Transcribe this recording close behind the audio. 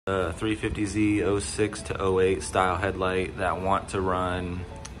A 350Z 06 to 08 style headlight that want to run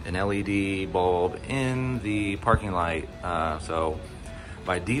an LED bulb in the parking light. So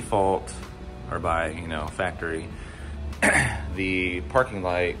by default, or by factory, the parking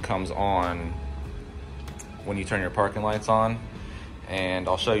light comes on when you turn your parking lights on, and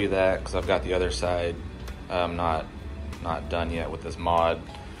I'll show you that because I've got the other side not done yet with this mod.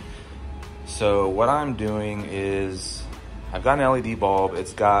 So what I'm doing is I've got an LED bulb.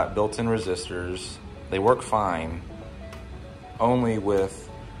 It's got built-in resistors. They work fine, only with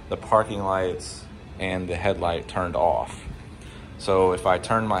the parking lights and the headlight turned off. So if I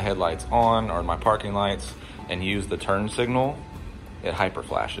turn my headlights on or my parking lights and use the turn signal, it hyper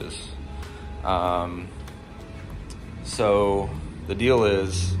flashes. So the deal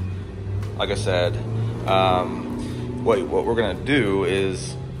is, like I said, what we're gonna do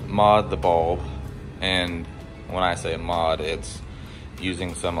is mod the bulb. And when I say mod, it's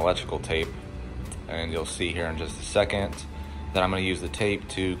using some electrical tape, and you'll see here in just a second that I'm gonna use the tape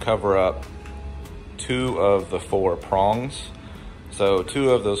to cover up 2 of the 4 prongs. So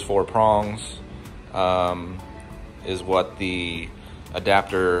 2 of those 4 prongs is what the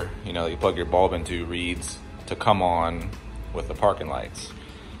adapter, you plug your bulb into, reads to come on with the parking lights.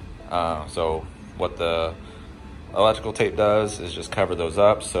 So what the electrical tape does is just cover those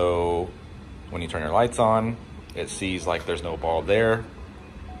up, so when you turn your lights on, it sees like there's no bulb there.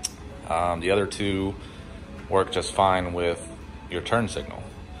 The other 2 work just fine with your turn signal.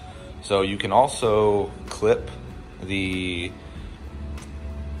 So you can also clip the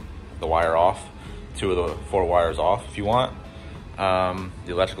wire off, 2 of the 4 wires off if you want.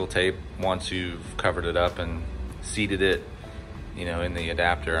 The electrical tape, once you've covered it up and seated it, in the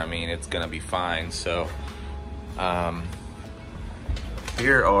adapter, I mean, it's gonna be fine. So these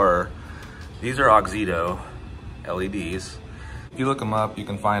are Oxedo LEDs. If you look them up, you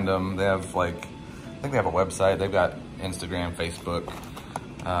can find them. They have I think they have a website. They've got Instagram, Facebook.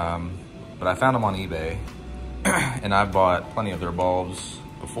 But I found them on eBay, and I've bought plenty of their bulbs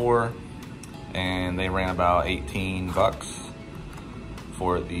before, and they ran about 18 bucks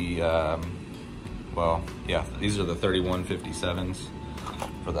for the, well, yeah, these are the 3157s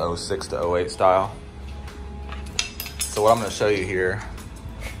for the 06 to 08 style. So what I'm gonna show you here,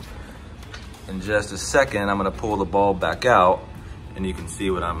 in just a second, I'm gonna pull the bulb back out, and you can see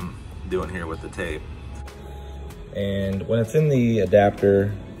what I'm doing here with the tape. And when it's in the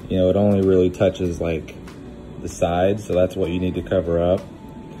adapter, it only really touches like the sides, so that's what you need to cover up.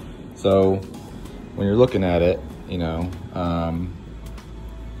 So when you're looking at it,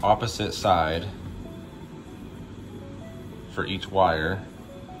 opposite side for each wire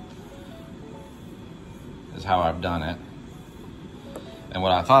is how I've done it. And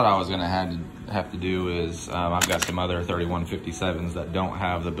what I thought I was gonna have to do is, I've got some other 3157s that don't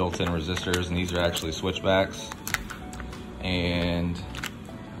have the built-in resistors, and these are actually switchbacks. And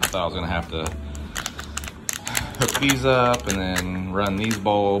I thought I was gonna have to hook these up and then run these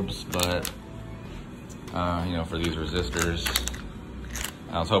bulbs, but for these resistors,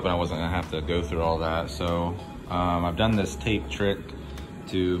 I was hoping I wasn't gonna have to go through all that. So I've done this tape trick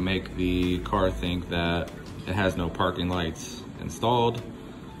to make the car think that it has no parking lights installed,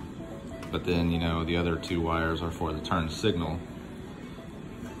 but then the other 2 wires are for the turn signal.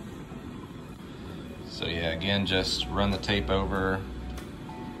 So yeah, again, just run the tape over.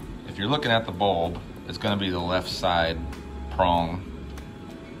 If you're looking at the bulb, it's gonna be the left side prong.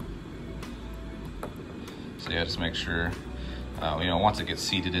 So yeah, just make sure, once it gets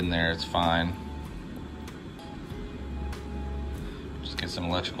seated in there, it's fine. Just get some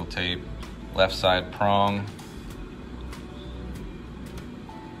electrical tape, left side prong.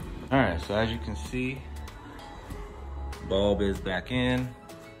 All right, so as you can see, bulb is back in,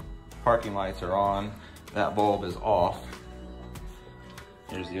 parking lights are on, that bulb is off.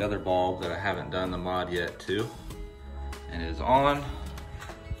 Here's the other bulb that I haven't done the mod yet too, and it is on.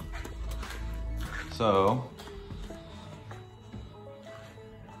 So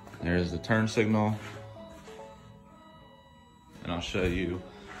there's the turn signal, and I'll show you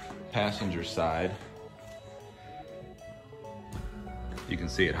passenger side. You can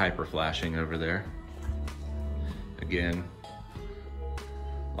see it hyper flashing over there. Again,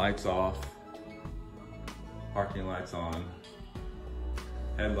 lights off, parking lights on,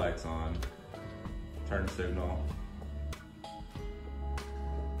 headlights on, turn signal,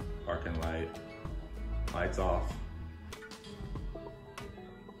 parking light, lights off.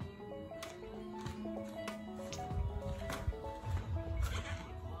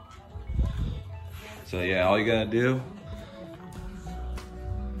 So yeah, all you gotta do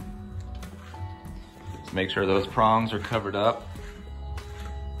is make sure those prongs are covered up.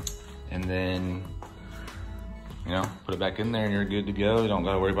 and then, you know, put it back in there and you're good to go. You don't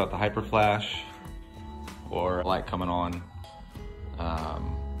gotta worry about the hyper flash or light coming on.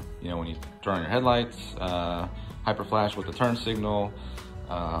 You know, when you turn on your headlights, hyper flash with the turn signal.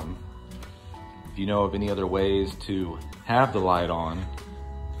 If you know of any other ways to have the light on,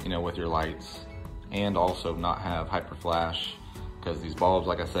 you know, with your lights, and also not have hyper flash, because these bulbs,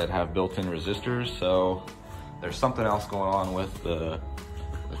 like I said, have built-in resistors, so there's something else going on with the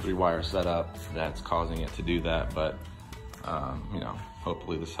 3-wire setup that's causing it to do that. But you know,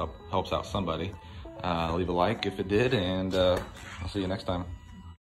 hopefully this helps out somebody. Leave a like if it did, and I'll see you next time.